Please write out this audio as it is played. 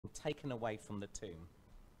taken away from the tomb.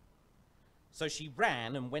 So she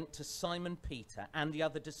ran and went to Simon Peter and the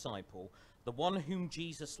other disciple, the one whom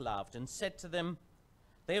Jesus loved, and said to them,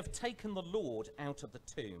 "They have taken the Lord out of the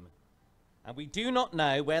tomb, and we do not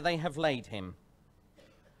know where they have laid him."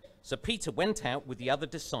 So Peter went out with the other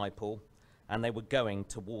disciple, and they were going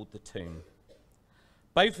toward the tomb.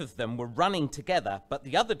 Both of them were running together, but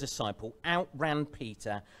the other disciple outran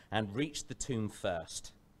Peter and reached the tomb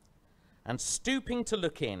first. And stooping to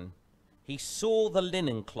look in, he saw the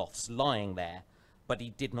linen cloths lying there, but he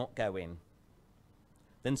did not go in.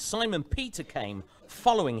 Then Simon Peter came,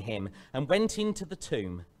 following him, and went into the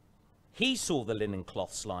tomb. He saw the linen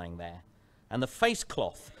cloths lying there, and the face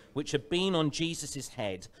cloth which had been on Jesus'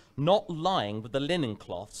 head, not lying with the linen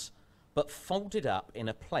cloths, but folded up in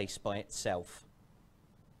a place by itself.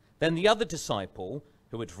 Then the other disciple,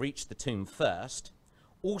 who had reached the tomb first,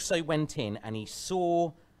 also went in, and he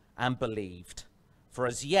saw and believed. For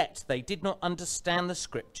as yet they did not understand the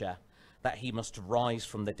scripture, that he must rise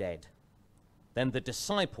from the dead. Then the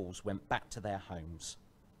disciples went back to their homes.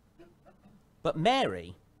 But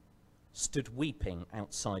Mary stood weeping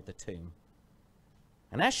outside the tomb.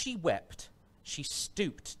 And as she wept, she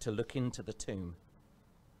stooped to look into the tomb.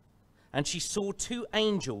 And she saw two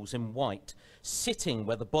angels in white sitting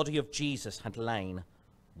where the body of Jesus had lain,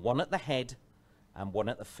 one at the head and one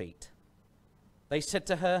at the feet. They said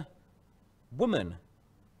to her, "Woman,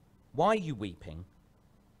 why are you weeping?"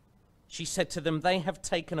 She said to them, "They have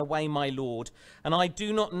taken away my Lord, and I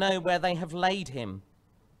do not know where they have laid him."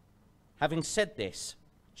 Having said this,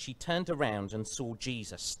 she turned around and saw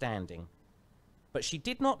Jesus standing, but she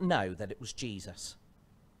did not know that it was Jesus.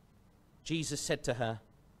 Jesus said to her,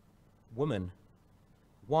 "Woman,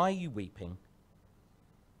 why are you weeping?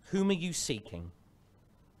 Whom are you seeking?"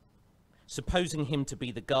 Supposing him to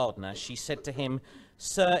be the gardener, she said to him,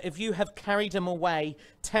 "Sir, if you have carried him away,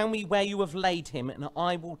 tell me where you have laid him, and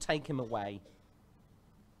I will take him away."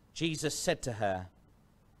 Jesus said to her,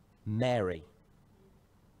 "Mary."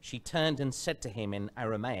 She turned and said to him in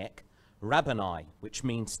Aramaic, "Rabboni," which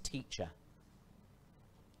means teacher.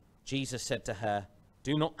 Jesus said to her,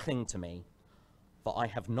 "Do not cling to me, for I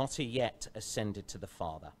have not yet ascended to the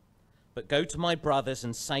Father. But go to my brothers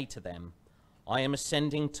and say to them, I am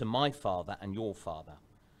ascending to my Father and your Father,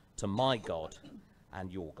 to my God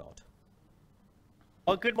and your God."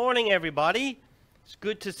 Well, good morning, everybody. It's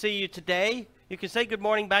good to see you today. You can say good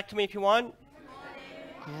morning back to me if you want. Good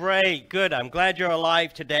morning. Great, good. I'm glad you're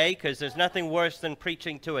alive today, because there's nothing worse than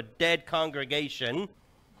preaching to a dead congregation.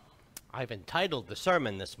 I've entitled the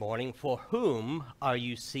sermon this morning, "For Whom Are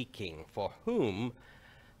You Seeking?" For whom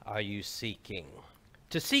are you seeking?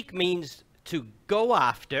 To seek means to go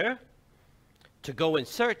after, to go in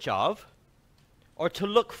search of, or to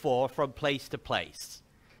look for from place to place.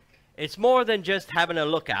 It's more than just having a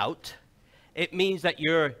lookout. It means that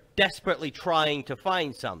you're desperately trying to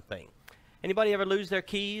find something. Anybody ever lose their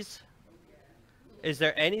keys? Is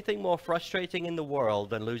there anything more frustrating in the world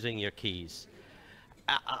than losing your keys?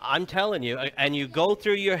 I'm telling you, and you go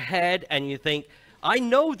through your head and you think, I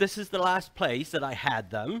know this is the last place that I had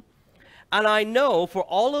them, and I know for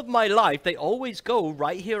all of my life they always go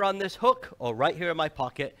right here on this hook or right here in my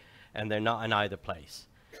pocket, and they're not in either place.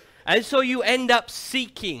 And so you end up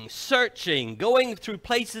seeking, searching, going through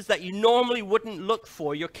places that you normally wouldn't look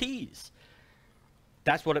for your keys.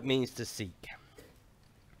 That's what it means to seek.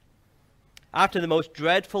 After the most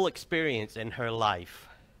dreadful experience in her life,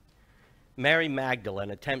 Mary Magdalene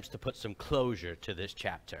attempts to put some closure to this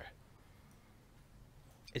chapter.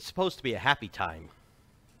 It's supposed to be a happy time.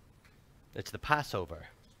 It's the Passover.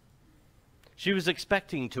 She was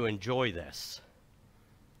expecting to enjoy this,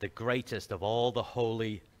 the greatest of all the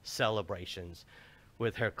holy celebrations,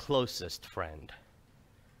 with her closest friend.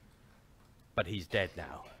 But he's dead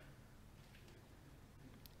now.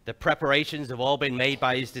 The preparations have all been made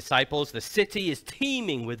by his disciples. The city is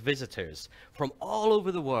teeming with visitors from all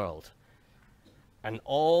over the world. And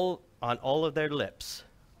on all of their lips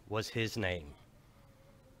was his name,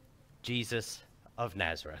 Jesus of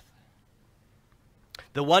Nazareth,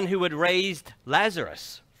 the one who had raised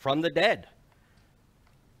Lazarus from the dead.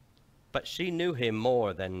 But she knew him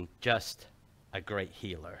more than just a great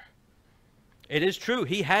healer. It is true,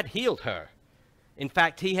 he had healed her. In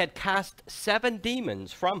fact, he had cast 7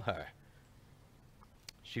 demons from her.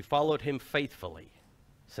 She followed him faithfully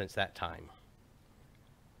since that time.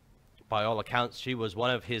 By all accounts, she was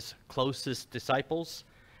one of his closest disciples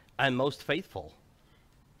and most faithful.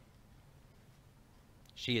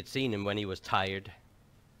 She had seen him when he was tired.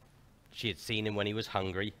 She had seen him when he was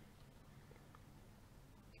hungry.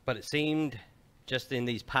 But it seemed just in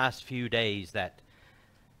these past few days that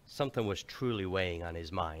something was truly weighing on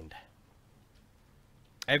his mind.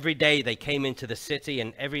 Every day they came into the city,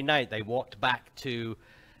 and every night they walked back to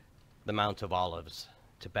the Mount of Olives,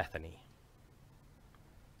 to Bethany.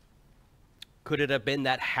 Could it have been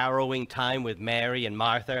that harrowing time with Mary and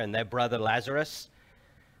Martha and their brother Lazarus?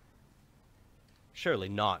 Surely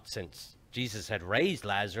not, since Jesus had raised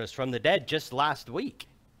Lazarus from the dead just last week.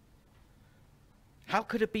 How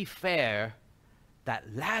could it be fair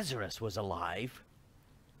that Lazarus was alive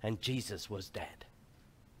and Jesus was dead?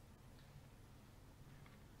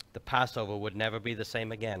 The Passover would never be the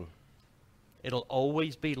same again. It'll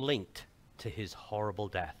always be linked to his horrible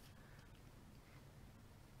death.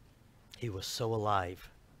 He was so alive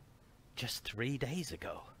just 3 days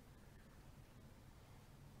ago.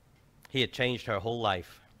 He had changed her whole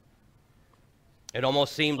life. It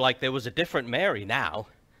almost seemed like there was a different Mary now.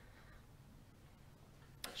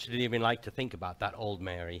 She didn't even like to think about that old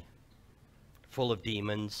Mary, full of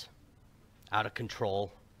demons, out of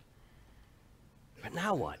control. But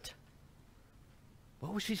now what?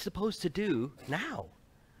 What was she supposed to do now?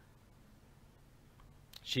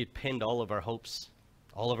 She had pinned all of her hopes,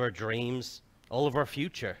 all of her dreams, all of her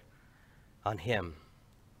future on him.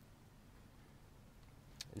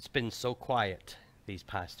 It's been so quiet these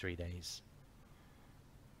past 3 days.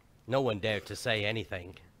 No one dared to say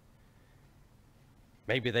anything.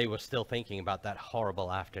 Maybe they were still thinking about that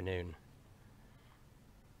horrible afternoon.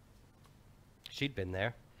 She'd been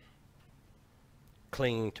there,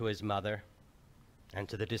 clinging to his mother and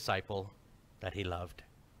to the disciple that he loved,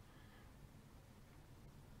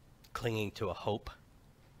 clinging to a hope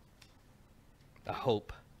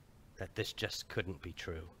that this just couldn't be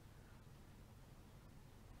true.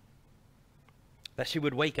 That she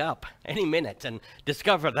would wake up any minute and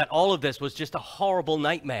discover that all of this was just a horrible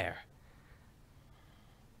nightmare.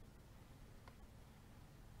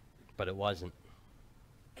 But it wasn't.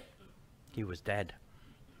 He was dead.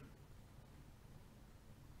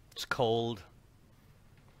 It's cold,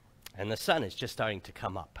 and the sun is just starting to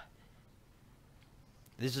come up.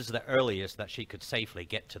 This is the earliest that she could safely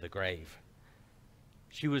get to the grave.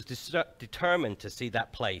 She was determined to see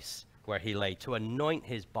that place where he lay, to anoint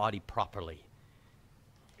his body properly.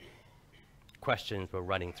 Questions were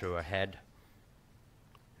running through her head.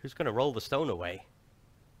 Who's going to roll the stone away?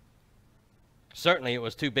 Certainly it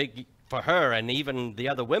was too big for her and even the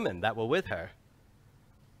other women that were with her.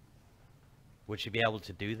 Would she be able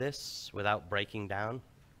to do this without breaking down?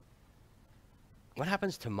 What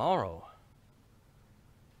happens tomorrow?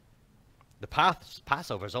 The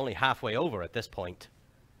Passover is only halfway over at this point.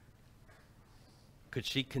 Could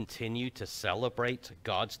she continue to celebrate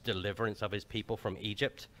God's deliverance of his people from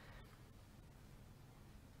Egypt?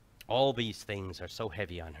 All these things are so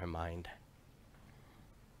heavy on her mind.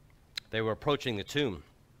 They were approaching the tomb.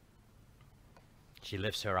 She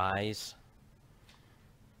lifts her eyes,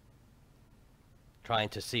 trying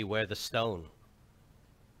to see where the stone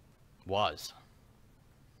was.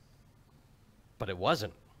 But it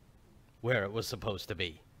wasn't where it was supposed to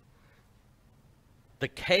be. The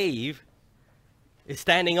cave is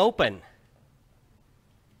standing open.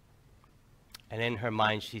 And in her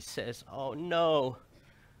mind she says, oh no,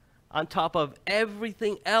 on top of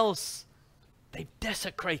everything else, they've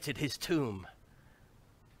desecrated his tomb.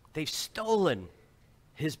 They've stolen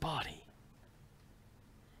his body.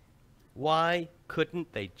 Why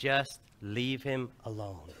couldn't they just leave him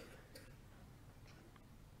alone?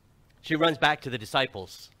 She runs back to the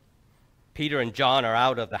disciples. Peter and John are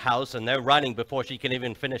out of the house, and they're running before she can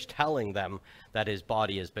even finish telling them that his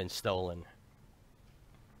body has been stolen.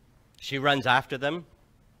 She runs after them.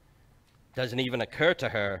 Doesn't even occur to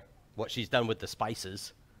her what she's done with the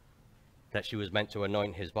spices that she was meant to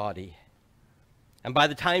anoint his body. And by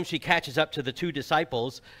the time she catches up to the two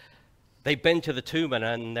disciples, they've been to the tomb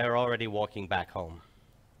and they're already walking back home.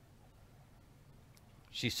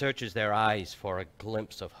 She searches their eyes for a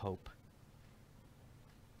glimpse of hope.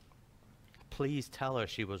 Please tell her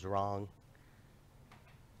she was wrong.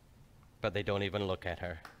 But they don't even look at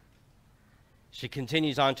her. She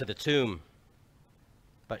continues on to the tomb,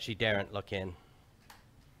 but she daren't look in.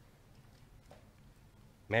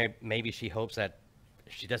 Maybe she hopes that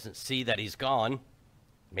if she doesn't see that he's gone,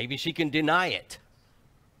 maybe she can deny it.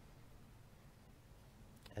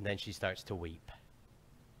 And then she starts to weep.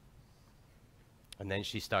 And then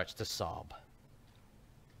she starts to sob.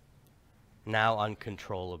 Now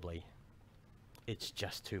uncontrollably. It's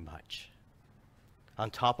just too much. On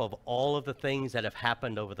top of all of the things that have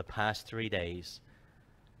happened over the past 3 days,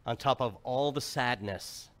 on top of all the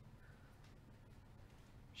sadness,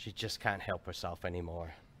 she just can't help herself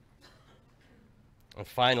anymore. And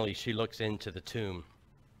finally, she looks into the tomb.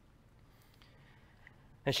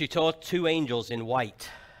 And she saw two angels in white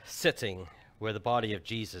sitting where the body of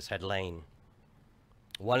Jesus had lain,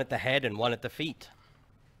 one at the head and one at the feet.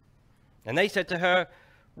 And they said to her,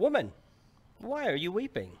 "Woman, why are you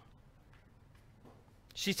weeping?"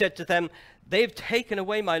 She said to them, "They've taken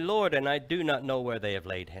away my Lord, and I do not know where they have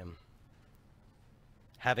laid him."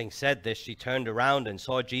 Having said this, she turned around and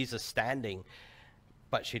saw Jesus standing,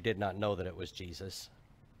 but she did not know that it was Jesus.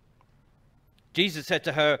 Jesus said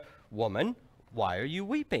to her, "Woman, why are you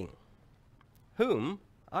weeping? Whom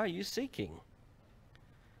are you seeking?"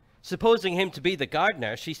 Supposing him to be the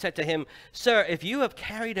gardener, she said to him, "Sir, if you have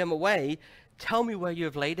carried him away, tell me where you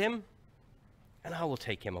have laid him, and I will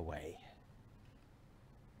take him away."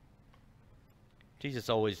 Jesus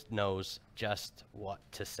always knows just what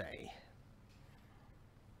to say.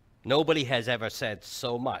 Nobody has ever said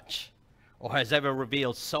so much or has ever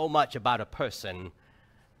revealed so much about a person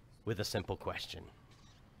with a simple question.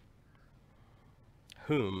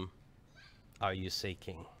 Whom are you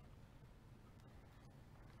seeking?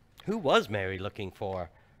 Who was Mary looking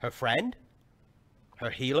for? Her friend?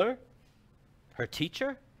 Her healer? Her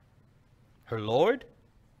teacher? Her Lord?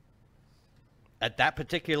 At that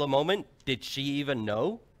particular moment, did she even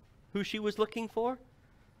know who she was looking for?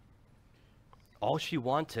 All she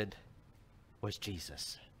wanted was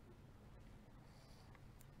Jesus.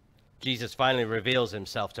 Jesus finally reveals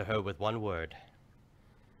himself to her with one word.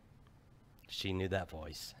 She knew that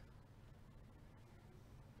voice.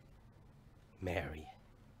 Mary.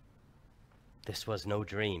 This was no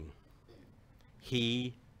dream.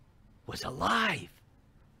 He was alive.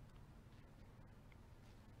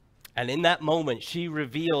 And in that moment, she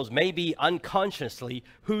reveals, maybe unconsciously,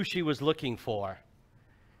 who she was looking for.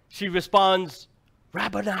 She responds,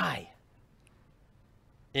 "Rabboni."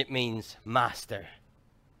 It means master,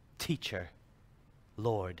 teacher,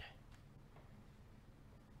 Lord.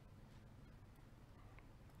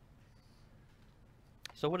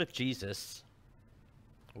 So what if Jesus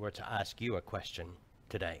were to ask you a question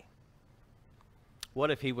today?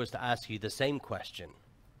 What if he was to ask you the same question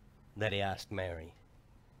that he asked Mary?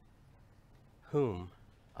 Whom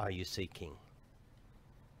are you seeking?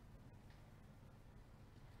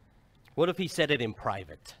 What if he said it in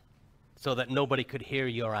private so that nobody could hear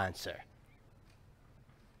your answer?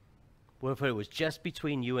 What if it was just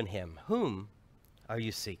between you and him? Whom are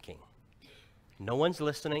you seeking? No one's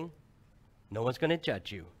listening. No one's going to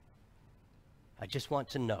judge you. I just want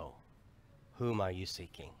to know, whom are you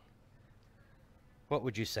seeking? What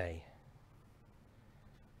would you say?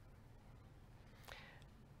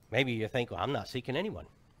 Maybe you think, well, I'm not seeking anyone.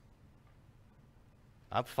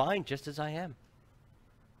 I'm fine just as I am.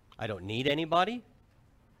 I don't need anybody.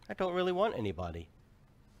 I don't really want anybody.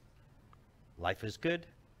 Life is good.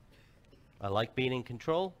 I like being in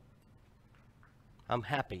control. I'm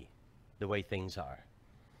happy the way things are.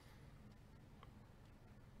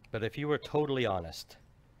 But if you were totally honest,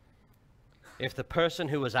 if the person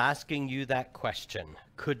who was asking you that question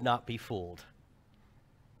could not be fooled,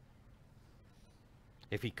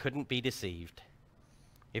 if he couldn't be deceived,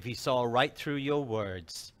 if he saw right through your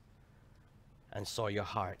words and saw your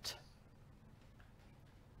heart,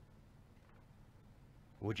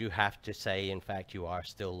 would you have to say, in fact, you are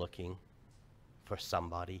still looking for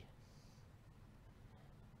somebody?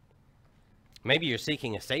 Maybe you're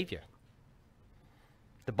seeking a Savior.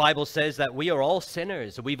 The Bible says that we are all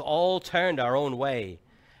sinners. We've all turned our own way,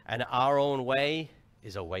 and our own way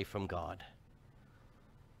is away from God.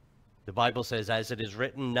 The Bible says, as it is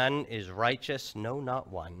written, none is righteous, no, not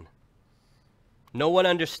one. No one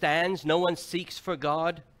understands, no one seeks for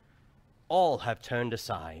God. All have turned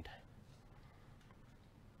aside.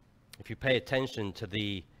 If you pay attention to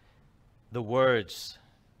the words,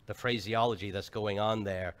 the phraseology that's going on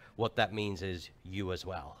there, what that means is you as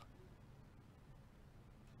well.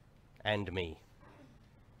 And me.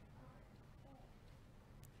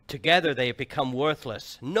 Together they have become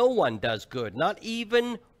worthless. No one does good, not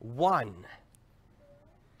even one.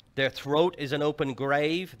 Their throat is an open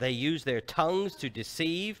grave. They use their tongues to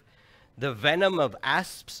deceive. The venom of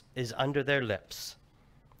asps is under their lips.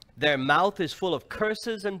 Their mouth is full of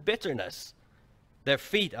curses and bitterness. Their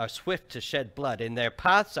feet are swift to shed blood. In their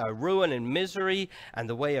paths are ruin and misery, and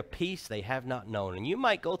the way of peace they have not known. And you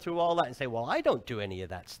might go through all that and say, well, I don't do any of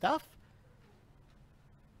that stuff.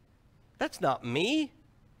 That's not me.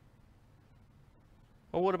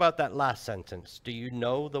 Well, what about that last sentence? Do you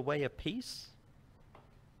know the way of peace?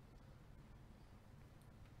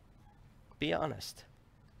 Be honest.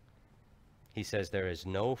 He says there is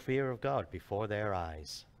no fear of God before their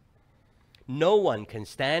eyes. No one can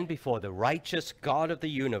stand before the righteous God of the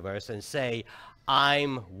universe and say,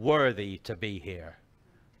 I'm worthy to be here.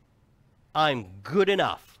 I'm good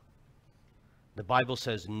enough. The Bible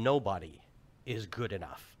says nobody is good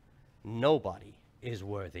enough. Nobody is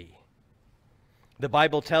worthy. The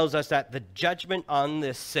Bible tells us that the judgment on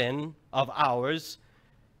this sin of ours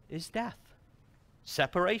is death,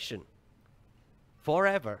 separation,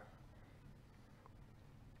 forever.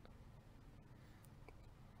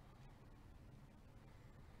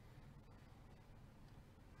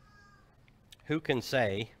 Who can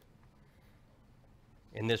say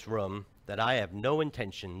in this room that I have no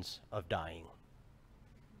intentions of dying?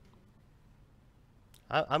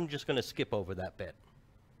 I'm just going to skip over that bit.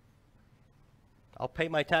 I'll pay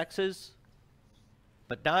my taxes,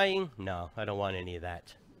 but dying? No, I don't want any of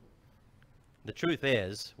that. The truth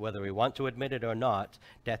is, whether we want to admit it or not,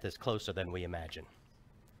 death is closer than we imagine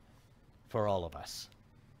for all of us.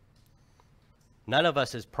 None of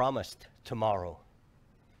us is promised tomorrow.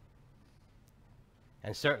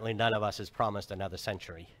 And certainly none of us is promised another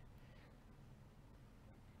century.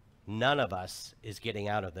 None of us is getting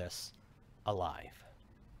out of this alive.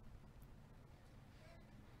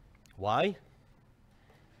 Why?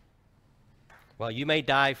 Well, you may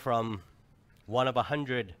die from one of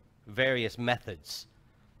 100 various methods.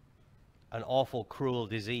 An awful, cruel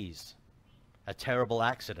disease, a terrible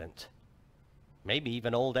accident, maybe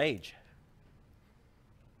even old age.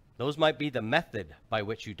 Those might be the method by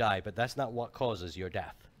which you die, but that's not what causes your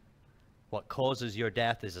death. What causes your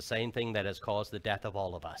death is the same thing that has caused the death of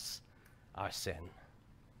all of us, our sin.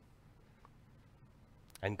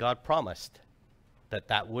 And God promised that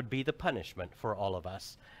that would be the punishment for all of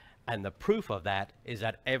us. And the proof of that is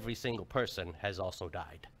that every single person has also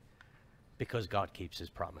died, because God keeps his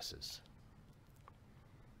promises.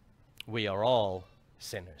 We are all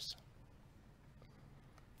sinners.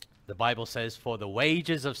 The Bible says, for the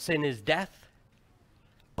wages of sin is death,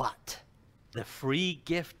 but the free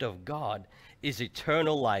gift of God is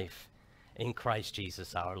eternal life in Christ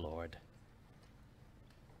Jesus our Lord.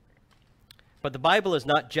 But the Bible is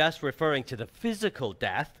not just referring to the physical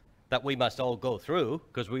death that we must all go through,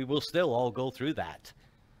 because we will still all go through that.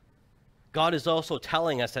 God is also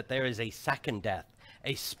telling us that there is a second death,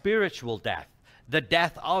 a spiritual death, the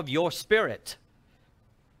death of your spirit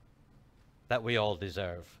that we all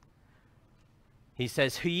deserve. He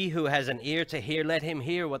says, he who has an ear to hear, let him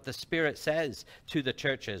hear what the Spirit says to the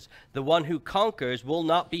churches. The one who conquers will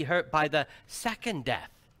not be hurt by the second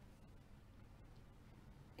death.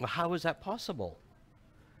 Well, how is that possible?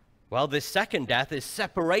 Well, this second death is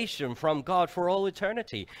separation from God for all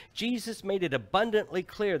eternity. Jesus made it abundantly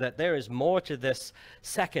clear that there is more to this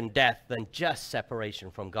second death than just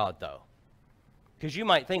separation from God, though. Because you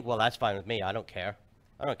might think, well, that's fine with me. I don't care.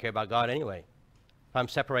 I don't care about God anyway. If I'm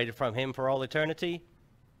separated from him for all eternity,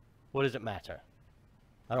 what does it matter?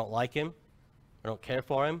 I don't like him. I don't care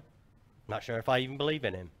for him. I'm not sure if I even believe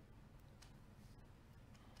in him.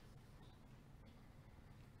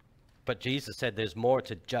 But Jesus said there's more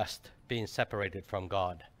to just being separated from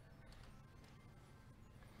God.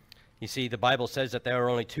 You see, the Bible says that there are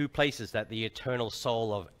only two places that the eternal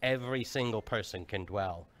soul of every single person can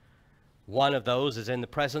dwell. One of those is in the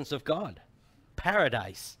presence of God.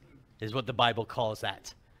 Paradise is what the Bible calls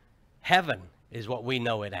that. Heaven is what we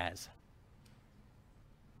know it as.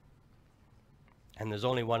 And there's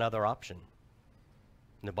only one other option.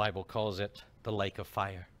 The Bible calls it the lake of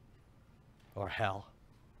fire, or hell.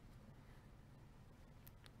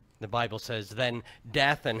 The Bible says, then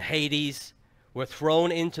death and Hades were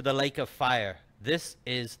thrown into the lake of fire. This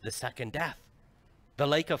is the second death, the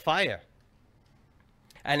lake of fire.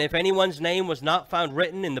 And if anyone's name was not found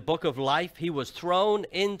written in the book of life, he was thrown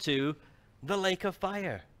into the lake of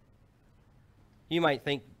fire. You might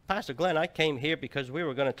think, Pastor Glenn, I came here because we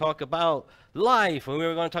were going to talk about life, and we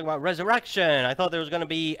were going to talk about resurrection. I thought there was going to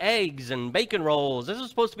be eggs and bacon rolls. This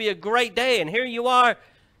was supposed to be a great day, and here you are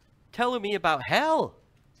telling me about hell.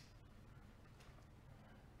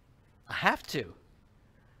 I have to.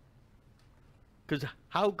 Because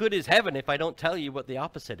how good is heaven if I don't tell you what the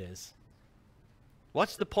opposite is?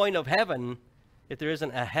 What's the point of heaven if there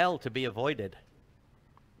isn't a hell to be avoided?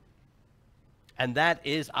 And that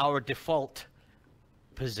is our default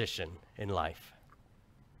position in life.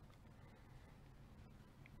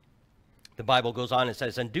 The Bible goes on and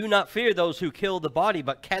says, and do not fear those who kill the body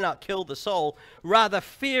but cannot kill the soul. Rather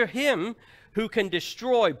fear him who can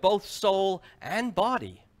destroy both soul and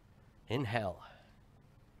body in hell.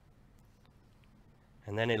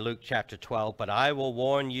 And then in Luke chapter 12, but I will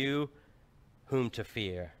warn you whom to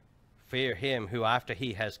fear. Fear him who after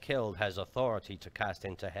he has killed has authority to cast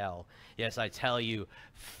into hell. Yes, I tell you,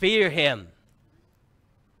 fear him,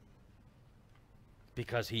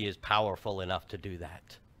 because he is powerful enough to do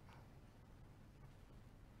that.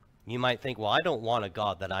 You might think, well, I don't want a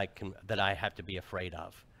God that I have to be afraid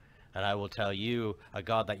of. And I will tell you, a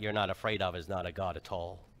God that you're not afraid of is not a God at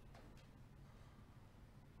all.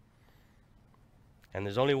 And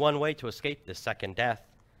there's only one way to escape this second death.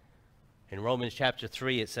 In Romans chapter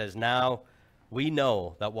 3, it says, now we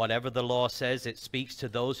know that whatever the law says, it speaks to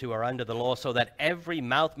those who are under the law, so that every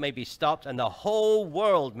mouth may be stopped and the whole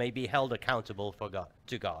world may be held accountable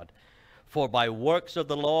to God. For by works of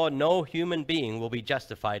the law, no human being will be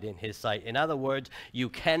justified in his sight. In other words, you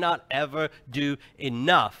cannot ever do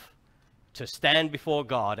enough to stand before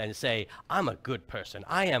God and say, I'm a good person.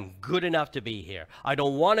 I am good enough to be here. I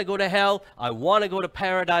don't want to go to hell. I want to go to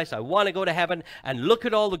paradise. I want to go to heaven. And look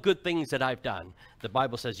at all the good things that I've done. The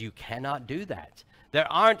Bible says you cannot do that. There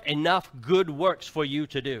aren't enough good works for you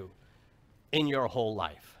to do in your whole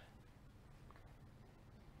life.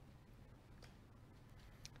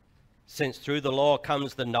 Since through the law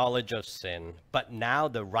comes the knowledge of sin, but now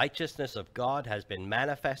the righteousness of God has been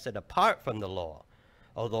manifested apart from the law.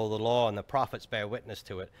 Although the law and the prophets bear witness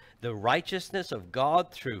to it, the righteousness of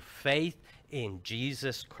God through faith in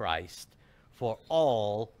Jesus Christ for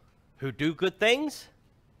all who do good things,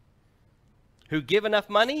 who give enough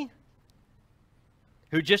money,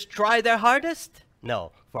 who just try their hardest.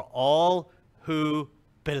 No, for all who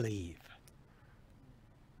believe.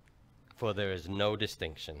 For there is no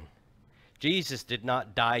distinction. Jesus did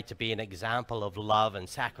not die to be an example of love and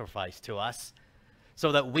sacrifice to us,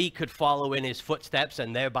 so that we could follow in his footsteps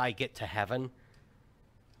and thereby get to heaven.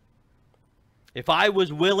 If I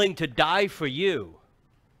was willing to die for you,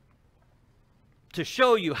 to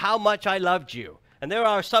show you how much I loved you, and there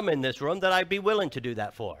are some in this room that I'd be willing to do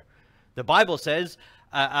that for. The Bible says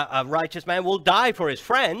a righteous man will die for his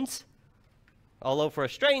friends, although for a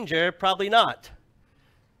stranger, probably not.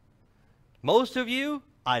 Most of you,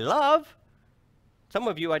 I love. Some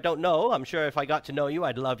of you I don't know. I'm sure if I got to know you,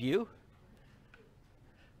 I'd love you.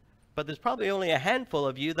 But there's probably only a handful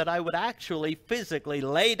of you that I would actually physically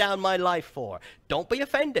lay down my life for. Don't be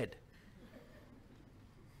offended.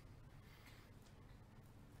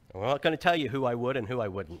 We're not going to tell you who I would and who I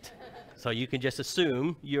wouldn't. So you can just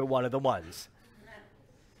assume you're one of the ones.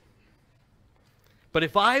 But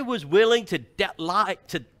if I was willing to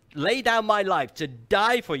lay down my life, to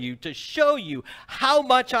die for you, to show you how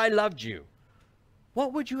much I loved you,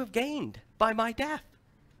 what would you have gained by my death?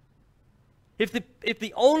 If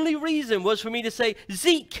the only reason was for me to say,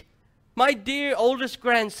 Zeke, my dear oldest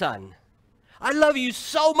grandson, I love you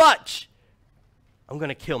so much, I'm going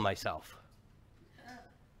to kill myself.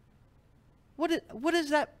 What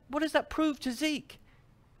does that prove to Zeke?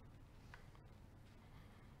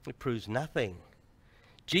 It proves nothing.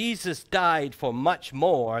 Jesus died for much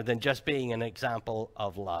more than just being an example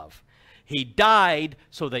of love. He died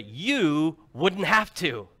so that you wouldn't have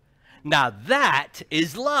to. Now that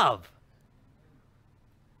is love.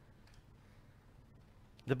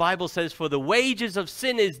 The Bible says, for the wages of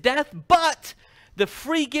sin is death, but the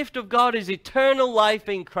free gift of God is eternal life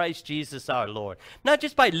in Christ Jesus our Lord. Not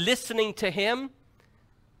just by listening to him,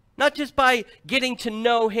 not just by getting to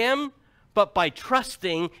know him, but by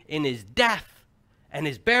trusting in his death and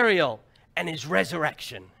his burial and his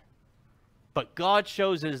resurrection. But God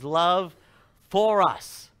shows his love for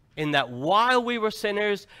us in that while we were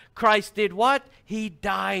sinners, Christ did what? He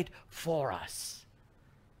died for us.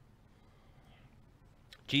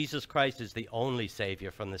 Jesus Christ is the only Savior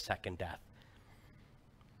from the second death.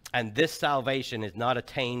 And this salvation is not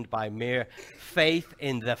attained by mere faith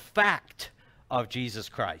in the fact of Jesus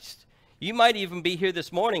Christ. You might even be here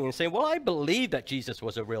this morning and say, well, I believe that Jesus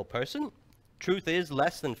was a real person. Truth is,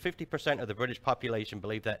 less than 50% of the British population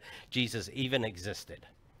believe that Jesus even existed.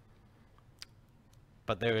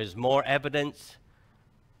 But there is more evidence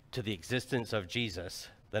to the existence of Jesus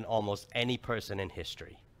than almost any person in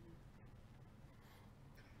history.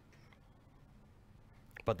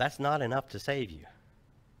 But that's not enough to save you,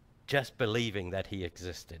 just believing that he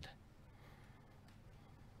existed.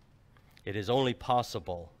 It is only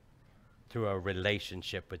possible through a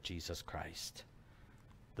relationship with Jesus Christ.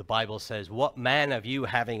 The Bible says, what man of you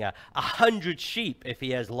having 100 sheep, if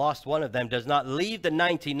he has lost one of them, does not leave the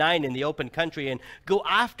 99 in the open country and go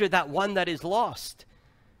after that one that is lost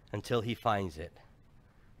until he finds it?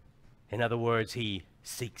 In other words, he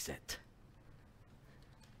seeks it.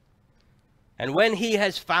 And when he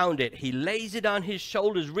has found it, he lays it on his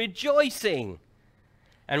shoulders, rejoicing.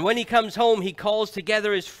 And when he comes home, he calls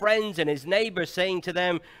together his friends and his neighbors, saying to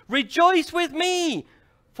them, rejoice with me,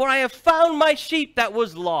 for I have found my sheep that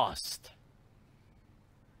was lost.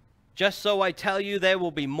 Just so I tell you, there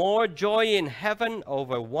will be more joy in heaven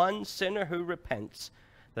over one sinner who repents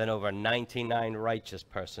than over 99 righteous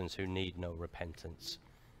persons who need no repentance.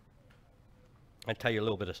 I'll tell you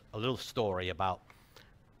a little story about,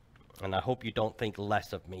 and I hope you don't think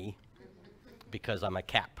less of me because I'm a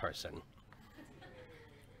cat person.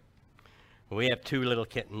 We have 2 little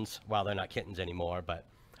kittens. Well, they're not kittens anymore, but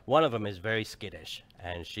one of them is very skittish,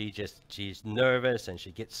 and she's nervous, and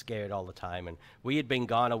she gets scared all the time. And we had been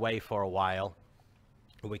gone away for a while.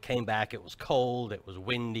 When we came back, it was cold, it was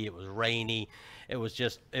windy, it was rainy.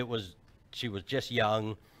 She was just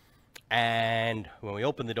young, and when we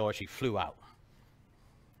opened the door, she flew out.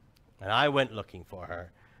 And I went looking for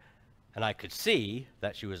her, and I could see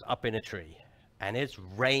that she was up in a tree. And it's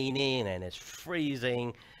raining, and it's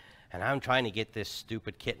freezing, and I'm trying to get this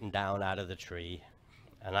stupid kitten down out of the tree.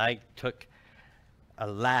 And I took a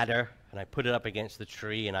ladder, and I put it up against the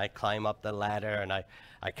tree, and I climb up the ladder, and I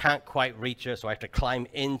can't quite reach her, so I have to climb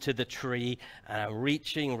into the tree, and I'm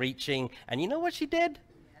reaching, and you know what she did?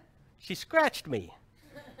 She scratched me.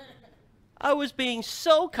 I was being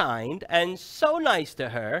so kind and so nice to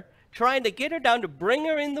her, trying to get her down, to bring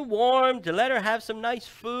her in the warm, to let her have some nice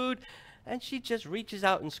food, and she just reaches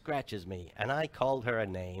out and scratches me. And I called her a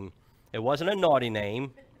name. It wasn't a naughty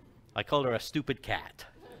name. I called her a stupid cat.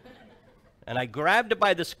 And I grabbed her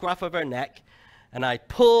by the scruff of her neck, and I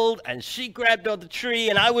pulled, and she grabbed on the tree,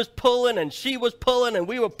 and I was pulling, and she was pulling, and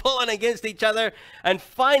we were pulling against each other. And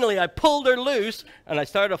finally, I pulled her loose, and I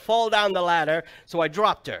started to fall down the ladder, so I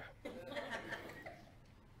dropped her.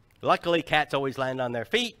 Luckily, cats always land on their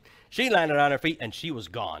feet. She landed on her feet, and she was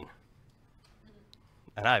gone.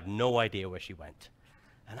 And I have no idea where she went.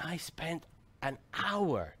 And I spent an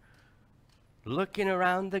hour looking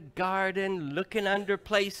around the garden, looking under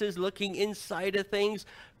places, looking inside of things,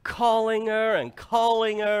 calling her and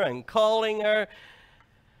calling her and calling her.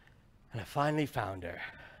 And I finally found her.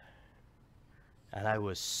 And I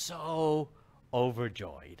was so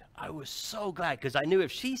overjoyed. I was so glad, because I knew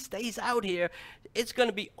if she stays out here, it's going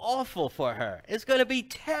to be awful for her. It's going to be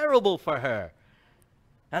terrible for her.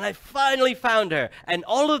 And I finally found her. And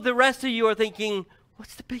all of the rest of you are thinking,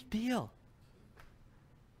 what's the big deal?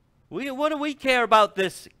 What do we care about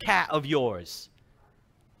this cat of yours?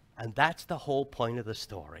 And that's the whole point of the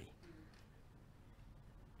story.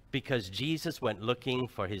 Because Jesus went looking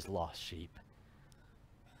for his lost sheep.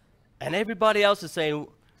 And everybody else is saying,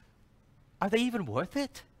 are they even worth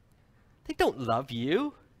it? They don't love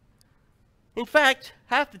you. In fact,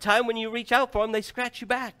 half the time when you reach out for them, they scratch you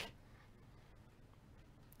back.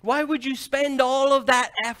 Why would you spend all of that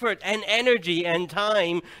effort and energy and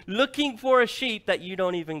time looking for a sheep that you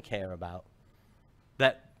don't even care about?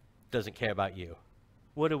 That doesn't care about you.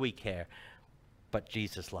 What do we care? But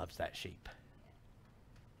Jesus loves that sheep.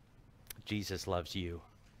 Jesus loves you.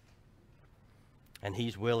 And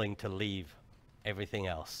he's willing to leave everything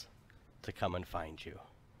else to come and find you.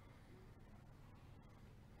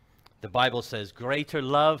 The Bible says, greater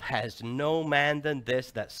love has no man than this,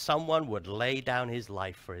 that someone would lay down his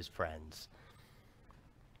life for his friends.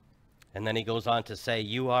 And then he goes on to say,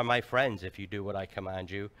 you are my friends if you do what I command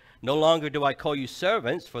you. No longer do I call you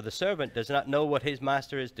servants, for the servant does not know what his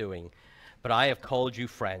master is doing. But I have called you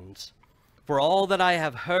friends. For all that I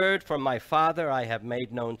have heard from my Father I have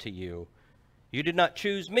made known to you. You did not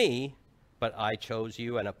choose me, but I chose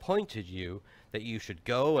you and appointed you, that you should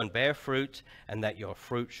go and bear fruit, and that your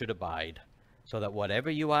fruit should abide, so that whatever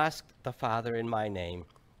you ask the Father in my name,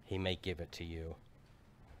 he may give it to you.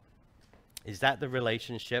 Is that the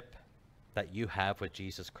relationship that you have with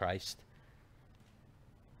Jesus Christ?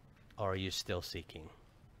 Or are you still seeking?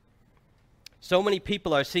 So many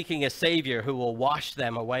people are seeking a Savior who will wash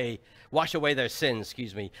away their sins,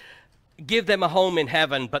 give them a home in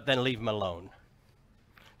heaven, but then leave them alone.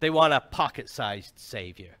 They want a pocket-sized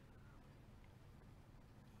Savior.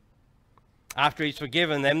 After he's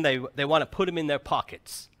forgiven them, they want to put him in their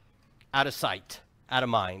pockets, out of sight, out of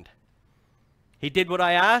mind. He did what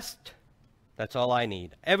I asked. That's all I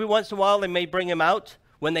need. Every once in a while, they may bring him out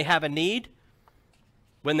when they have a need,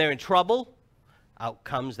 when they're in trouble. Out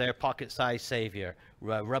comes their pocket-sized Savior,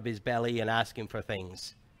 rub his belly and ask him for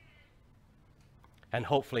things. And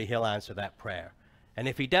hopefully he'll answer that prayer. And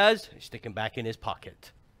if he does, stick him back in his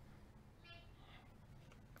pocket.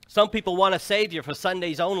 Some people want a Savior for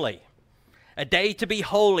Sundays only. A day to be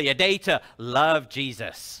holy, a day to love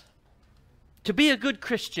Jesus, to be a good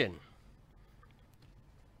Christian.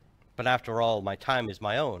 But after all, my time is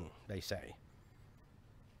my own, they say.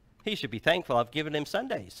 He should be thankful I've given him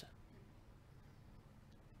Sundays.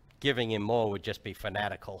 Giving him more would just be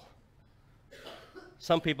fanatical.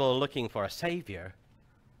 Some people are looking for a Savior,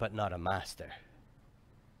 but not a master.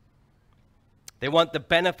 They want the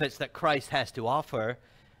benefits that Christ has to offer,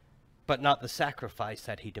 but not the sacrifice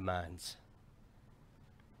that he demands.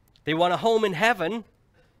 They want a home in heaven,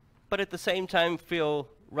 but at the same time feel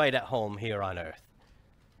right at home here on earth.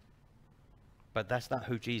 But that's not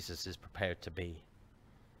who Jesus is prepared to be.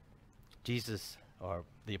 Jesus, or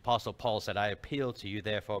the Apostle Paul said, I appeal to you,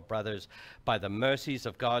 therefore, brothers, by the mercies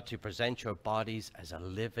of God, to present your bodies as a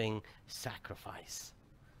living sacrifice,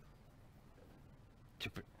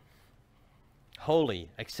 holy,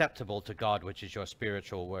 acceptable to God, which is your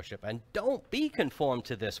spiritual worship. And don't be conformed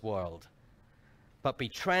to this world, but be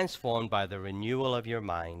transformed by the renewal of your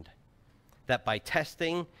mind, that by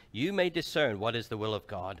testing you may discern what is the will of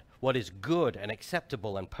God, what is good and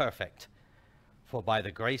acceptable and perfect. For by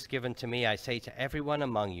the grace given to me, I say to everyone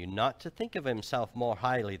among you, not to think of himself more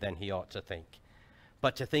highly than he ought to think,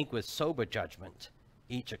 but to think with sober judgment,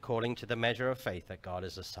 each according to the measure of faith that God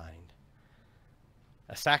has assigned.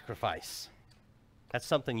 A sacrifice. That's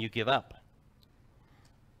something you give up.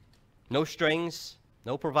 No strings,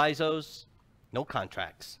 no provisos, no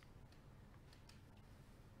contracts.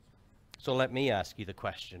 So let me ask you the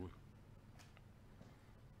question.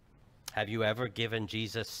 Have you ever given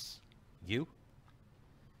Jesus you?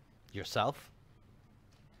 Yourself?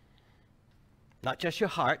 Not just your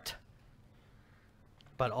heart,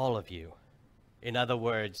 but all of you. In other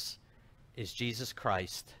words, is Jesus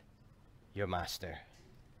Christ your master?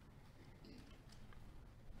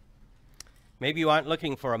 Maybe you aren't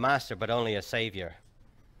looking for a master, but only a savior.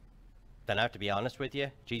 Then I have to be honest with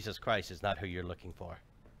you, Jesus Christ is not who you're looking for.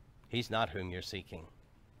 He's not whom you're seeking.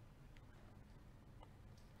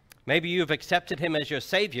 Maybe you've accepted him as your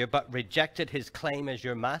savior, but rejected his claim as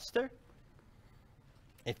your master.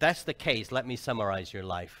 If that's the case, let me summarize your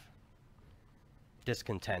life.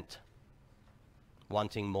 Discontent,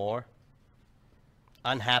 wanting more,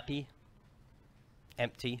 unhappy,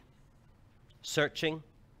 empty, searching,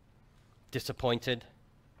 disappointed,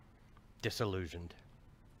 disillusioned.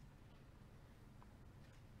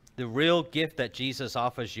 The real gift that Jesus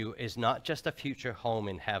offers you is not just a future home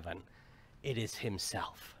in heaven. It is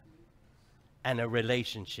himself and a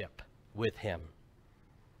relationship with him.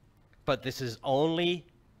 But this is only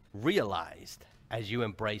realized as you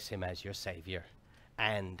embrace him as your Savior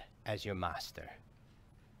and as your master.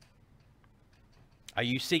 Are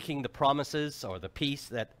you seeking the promises or the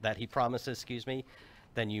peace that he promises,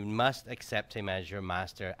 then you must accept him as your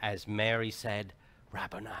master. As Mary said,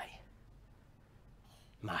 Rabboni,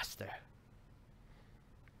 master.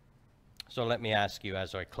 So let me ask you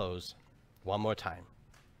as I close one more time.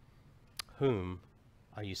 Whom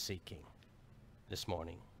are you seeking this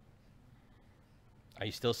morning? Are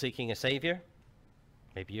you still seeking a savior?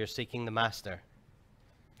 Maybe you're seeking the master.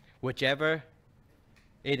 Whichever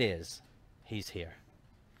it is, he's here.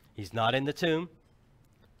 He's not in the tomb.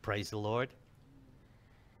 Praise the Lord.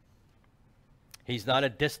 He's not a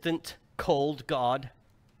distant, cold God.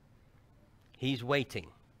 He's waiting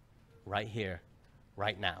right here,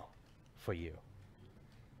 right now, for you.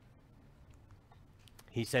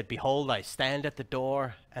 He said, behold, I stand at the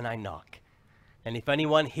door and I knock. And if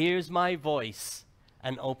anyone hears my voice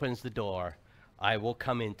and opens the door, I will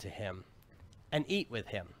come into him and eat with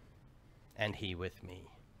him and he with me.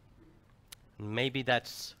 Maybe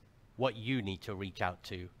that's what you need to reach out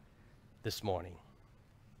to this morning.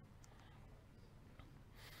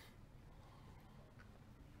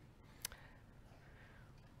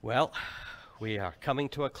 Well, we are coming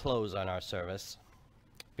to a close on our service.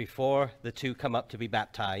 Before the two come up to be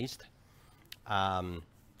baptized,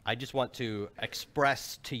 I just want to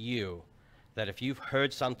express to you that if you've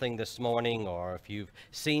heard something this morning or if you've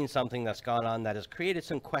seen something that's gone on that has created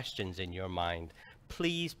some questions in your mind,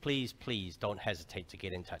 please, please, please don't hesitate to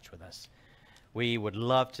get in touch with us. We would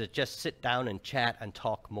love to just sit down and chat and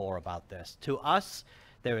talk more about this. To us,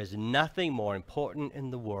 there is nothing more important in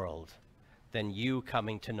the world than you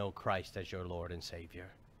coming to know Christ as your Lord and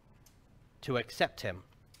Savior, to accept him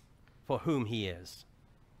for whom he is.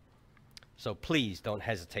 So please don't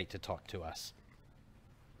hesitate to talk to us.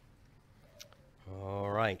 All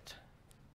right.